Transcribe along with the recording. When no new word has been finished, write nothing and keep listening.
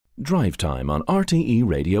Drive Time on RTE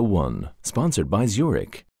Radio 1, sponsored by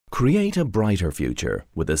Zurich. Create a brighter future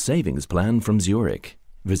with a savings plan from Zurich.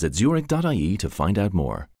 Visit zurich.ie to find out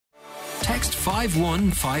more. Text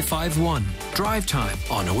 51551. Drive Time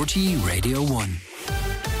on RTE Radio 1.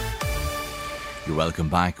 You're welcome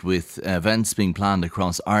back. With events being planned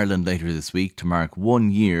across Ireland later this week to mark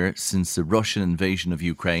 1 year since the Russian invasion of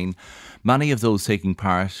Ukraine, many of those taking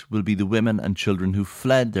part will be the women and children who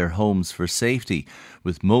fled their homes for safety,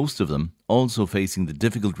 with most of them also facing the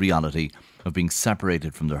difficult reality of being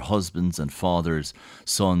separated from their husbands and fathers,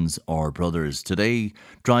 sons or brothers. Today,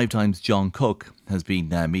 Drive Time's John Cook has been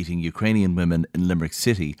meeting Ukrainian women in Limerick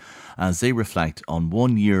City as they reflect on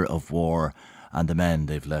 1 year of war and the men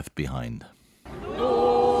they've left behind.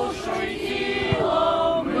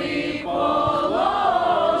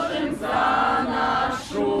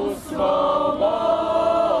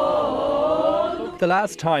 The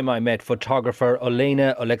last time I met photographer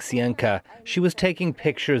Olena Oleksienka, she was taking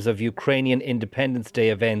pictures of Ukrainian Independence Day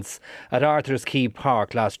events at Arthur's Quay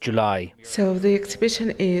Park last July. So the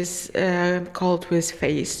exhibition is called With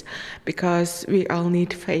Face, because we all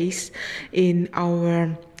need face in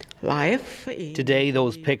our life. Today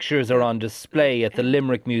those pictures are on display at the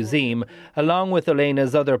Limerick Museum, along with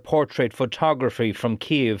Olena's other portrait photography from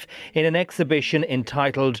Kiev, in an exhibition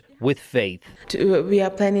entitled With Faith. We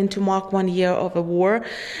are planning to mark 1 year of a war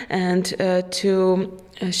and to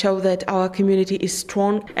show that our community is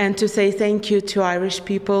strong, and to say thank you to Irish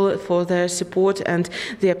people for their support and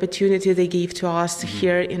the opportunity they gave to us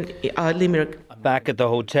here in Limerick. Back at the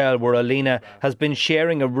hotel where Olena has been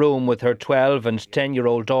sharing a room with her 12 and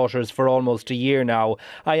 10-year-old daughters for almost a year now,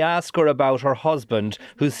 I ask her about her husband,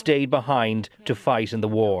 who stayed behind to fight in the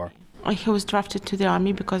war. He was drafted to the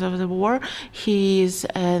army because of the war. He is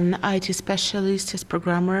an IT specialist, he's a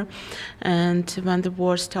programmer, and when the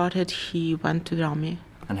war started, he went to the army.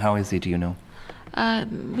 And how is he, do you know?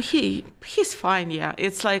 He's fine, yeah.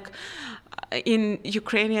 It's like, in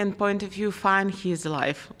Ukrainian point of view, fine, he is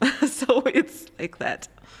alive. So it's like that.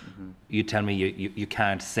 You tell me you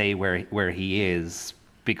can't say where he is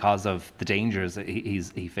because of the dangers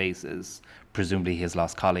he faces. Presumably he has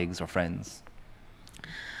lost colleagues or friends.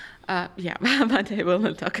 Yeah, but I will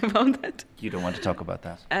not talk about that. You don't want to talk about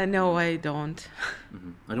that? No, I don't.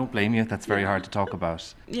 I don't blame you. That's very hard to talk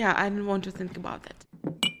about. Yeah, I don't want to think about that.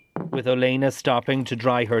 With Olena stopping to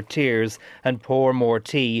dry her tears and pour more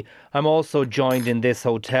tea, I'm also joined in this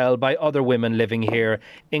hotel by other women living here,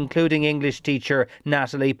 including English teacher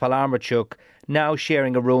Natalie Palamarchuk, now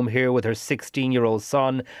sharing a room here with her 16-year-old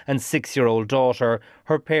son and 6-year-old daughter,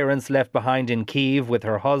 her parents left behind in Kyiv with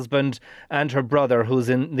her husband, and her brother, who's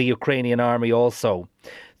in the Ukrainian army also.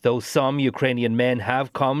 Though some Ukrainian men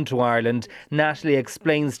have come to Ireland, Natalie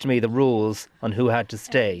explains to me the rules on who had to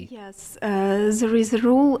stay. Yes, there is a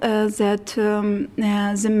rule that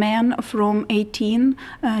the men from 18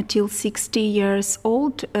 till 60 years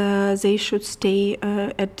old, they should stay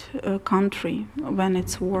at a country when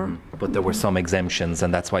it's war. But there were some exemptions,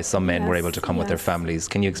 and that's why some men were able to come with their families.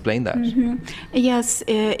 Can you explain that? Yes,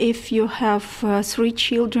 if you have 3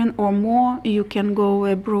 children or more, you can go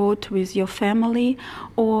abroad with your family,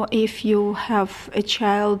 or if you have a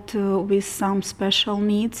child with some special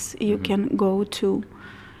needs, you can go too.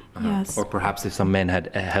 Yes. Or perhaps if some men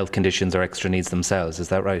had health conditions or extra needs themselves, is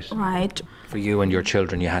that right? Right. For you and your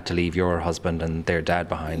children, you had to leave your husband and their dad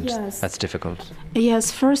behind. Yes. That's difficult.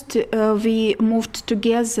 Yes, first we moved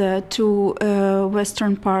together to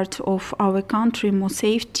western part of our country, more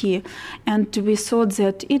safety, and we thought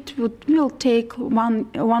that it will take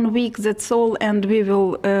one week, that's all, and we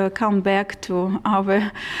will come back to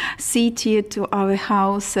our city, to our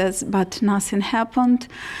houses, but nothing happened.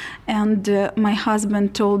 And my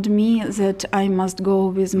husband told me that I must go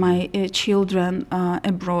with my children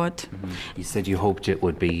abroad. You said you hoped it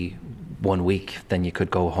would be 1 week, then you could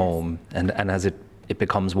go home. And as it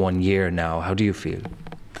becomes 1 year now, how do you feel?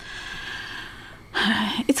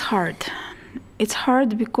 It's hard. It's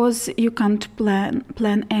hard because you can't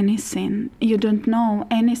plan anything. You don't know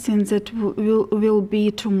anything that will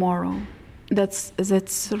be tomorrow.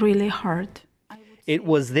 That's really hard. It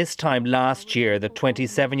was this time last year that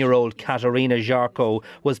 27-year-old Katerina Zharko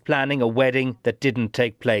was planning a wedding that didn't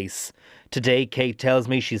take place. Today, Kate tells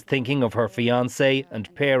me she's thinking of her fiancé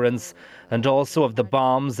and parents, and also of the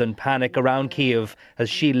bombs and panic around Kyiv as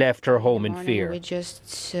she left her home in fear. We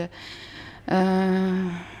just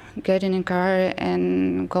get in a car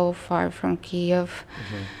and go far from Kyiv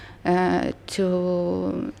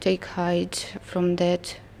to take hide from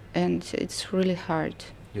that, and it's really hard.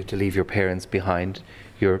 You had to leave your parents behind,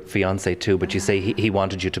 your fiancé too, but you say he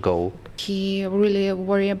wanted you to go. He really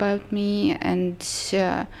worried about me, and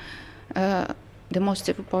the most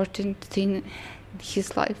important thing in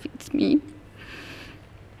his life is me.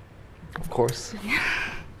 Of course.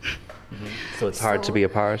 So it's hard to be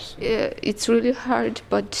apart. It's really hard,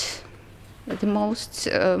 but the most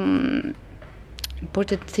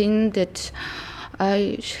important thing that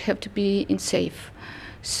I have to be in safe.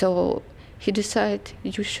 So he decided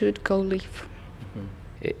you should go live.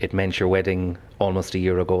 It meant your wedding almost a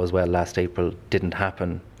year ago as well, last April, didn't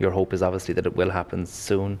happen. Your hope is obviously that it will happen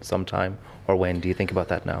soon, sometime, or when? Do you think about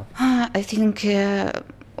that now? I think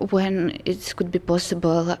when it could be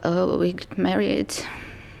possible, we get married.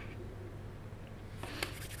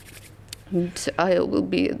 And I will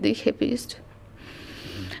be the happiest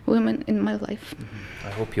woman in my life. I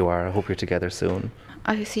hope you are. I hope you're together soon.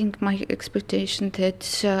 I think my expectation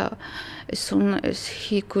that as soon as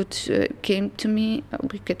he could came to me,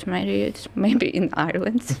 we get married, maybe in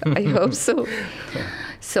Ireland. I hope so.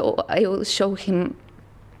 So I will show him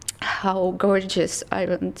how gorgeous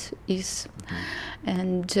Ireland is,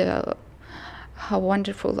 and how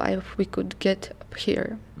wonderful life we could get up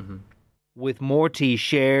here. With more tea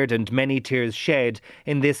shared and many tears shed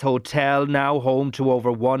in this hotel, now home to over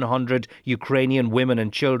 100 Ukrainian women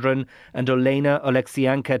and children, and Olena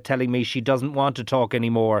Oleksienko telling me she doesn't want to talk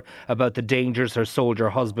anymore about the dangers her soldier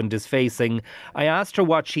husband is facing, I asked her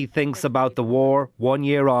what she thinks about the war 1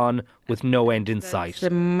 year on with no end in sight. The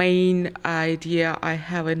main idea I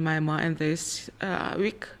have in my mind this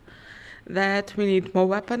week, that we need more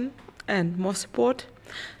weapon and more support.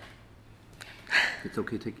 It's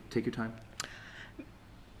okay, take your time.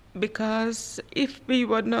 Because if we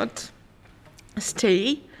would not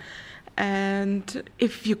stay, and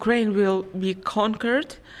if Ukraine will be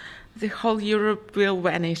conquered, the whole Europe will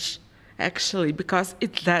vanish, actually, because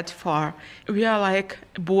it's that far. We are like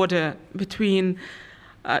a border between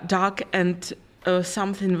dark and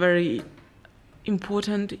something very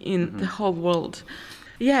important in the whole world.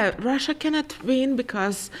 Yeah, Russia cannot win,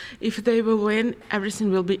 because if they will win,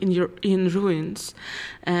 everything will be in ruins.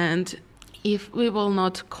 And if we will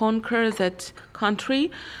not conquer that country,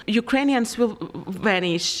 Ukrainians will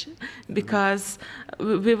vanish, because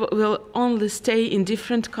we will only stay in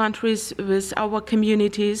different countries with our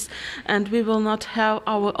communities, and we will not have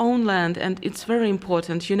our own land. And it's very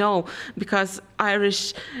important, because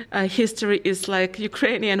Irish history is like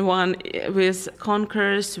Ukrainian one, with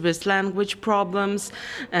conquerors, with language problems,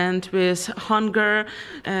 and with hunger,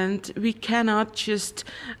 and we cannot just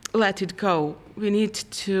let it go. We need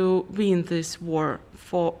to win this war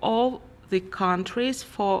for all the countries,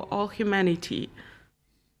 for all humanity.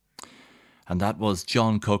 And that was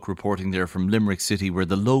John Cook reporting there from Limerick City, where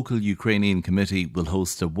the local Ukrainian committee will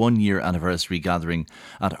host a 1-year anniversary gathering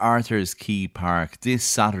at Arthur's Quay Park this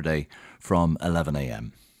Saturday from 11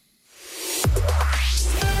 a.m.